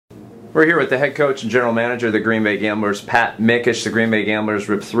We're here with the head coach and general manager of the Green Bay Gamblers, Pat Mickish. The Green Bay Gamblers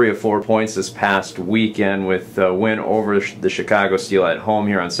ripped 3 of 4 points this past weekend with a win over the Chicago Steel at home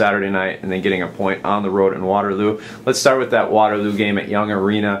here on Saturday night and then getting a point on the road in Waterloo. Let's start with that Waterloo game at Young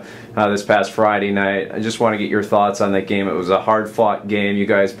Arena this past Friday night. I just want to get your thoughts on that game. It was a hard-fought game. You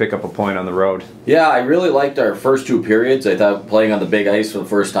guys pick up a point on the road. Yeah, I really liked our first 2 periods. I thought playing on the big ice for the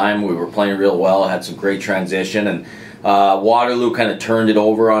first time, we were playing real well, had some great transition, and Waterloo kind of turned it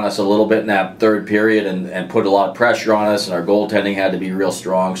over on us a little bit in that third period and put a lot of pressure on us, and our goaltending had to be real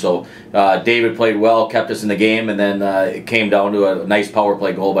strong. So David played well, kept us in the game, and then it came down to a nice power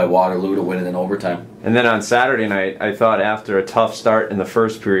play goal by Waterloo to win it in overtime. And then on Saturday night, I thought after a tough start in the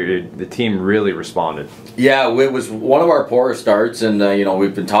first period, the team really responded. Yeah, it was one of our poorer starts, and you know,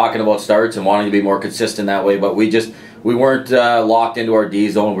 we've been talking about starts and wanting to be more consistent that way, but we weren't locked into our D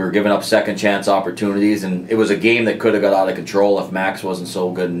zone. We were giving up second chance opportunities, and it was a game that could have got out of control if Max wasn't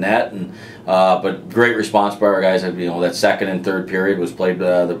so good in net. And but great response by our guys. You know, that second and third period was played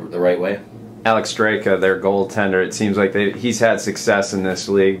the right way. Alex Straka, their goaltender, it seems like he's had success in this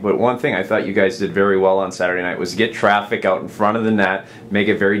league, but one thing I thought you guys did very well on Saturday night was get traffic out in front of the net, make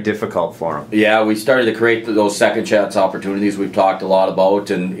it very difficult for them. Yeah, we started to create those second chance opportunities we've talked a lot about,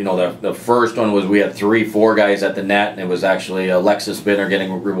 and you know, the first one was we had 3-4 guys at the net, and it was actually Alexis Binner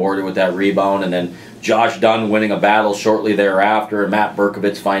getting rewarded with that rebound, and then Josh Dunn winning a battle shortly thereafter, and Matt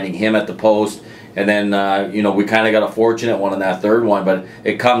Berkovitz finding him at the post. And then, you know, we kind of got a fortunate one in that third one, but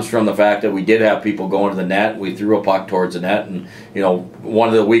it comes from the fact that we did have people going to the net. We threw a puck towards the net, and, you know, one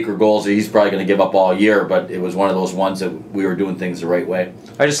of the weaker goals that he's probably going to give up all year, but it was one of those ones that we were doing things the right way.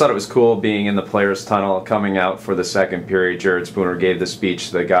 I just thought it was cool being in the players' tunnel, coming out for the second period. Jared Spooner gave the speech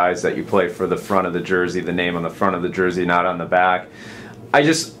to the guys that you play for the front of the jersey, the name on the front of the jersey, not on the back.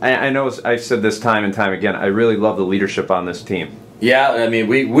 I know I've said this time and time again, I really love the leadership on this team. Yeah, I mean,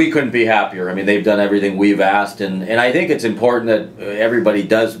 we couldn't be happier. I mean, they've done everything we've asked, and I think it's important that everybody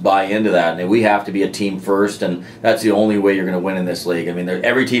does buy into that, and we have to be a team first, and that's the only way you're going to win in this league. I mean,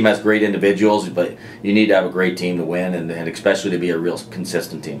 every team has great individuals, but you need to have a great team to win, and especially to be a real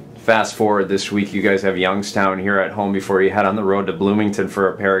consistent team. Fast forward this week, you guys have Youngstown here at home before you head on the road to Bloomington for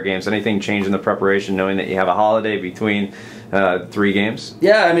a pair of games. Anything change in the preparation knowing that you have a holiday between 3 games?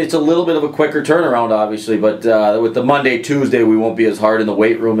 Yeah, I mean, it's a little bit of a quicker turnaround, obviously, but with the Monday, Tuesday, we won't be as hard in the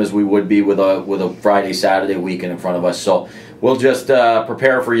weight room as we would be with a Friday, Saturday weekend in front of us. So we'll just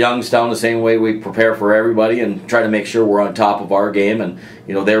prepare for Youngstown the same way we prepare for everybody, and try to make sure we're on top of our game. And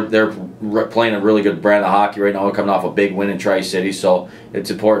you know, they're playing a really good brand of hockey right now. We're coming off a big win in Tri-City, so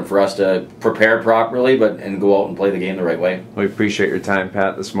it's important for us to prepare properly, and go out and play the game the right way. We appreciate your time,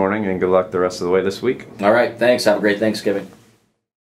 Pat, this morning, and good luck the rest of the way this week. All right, thanks. Have a great Thanksgiving.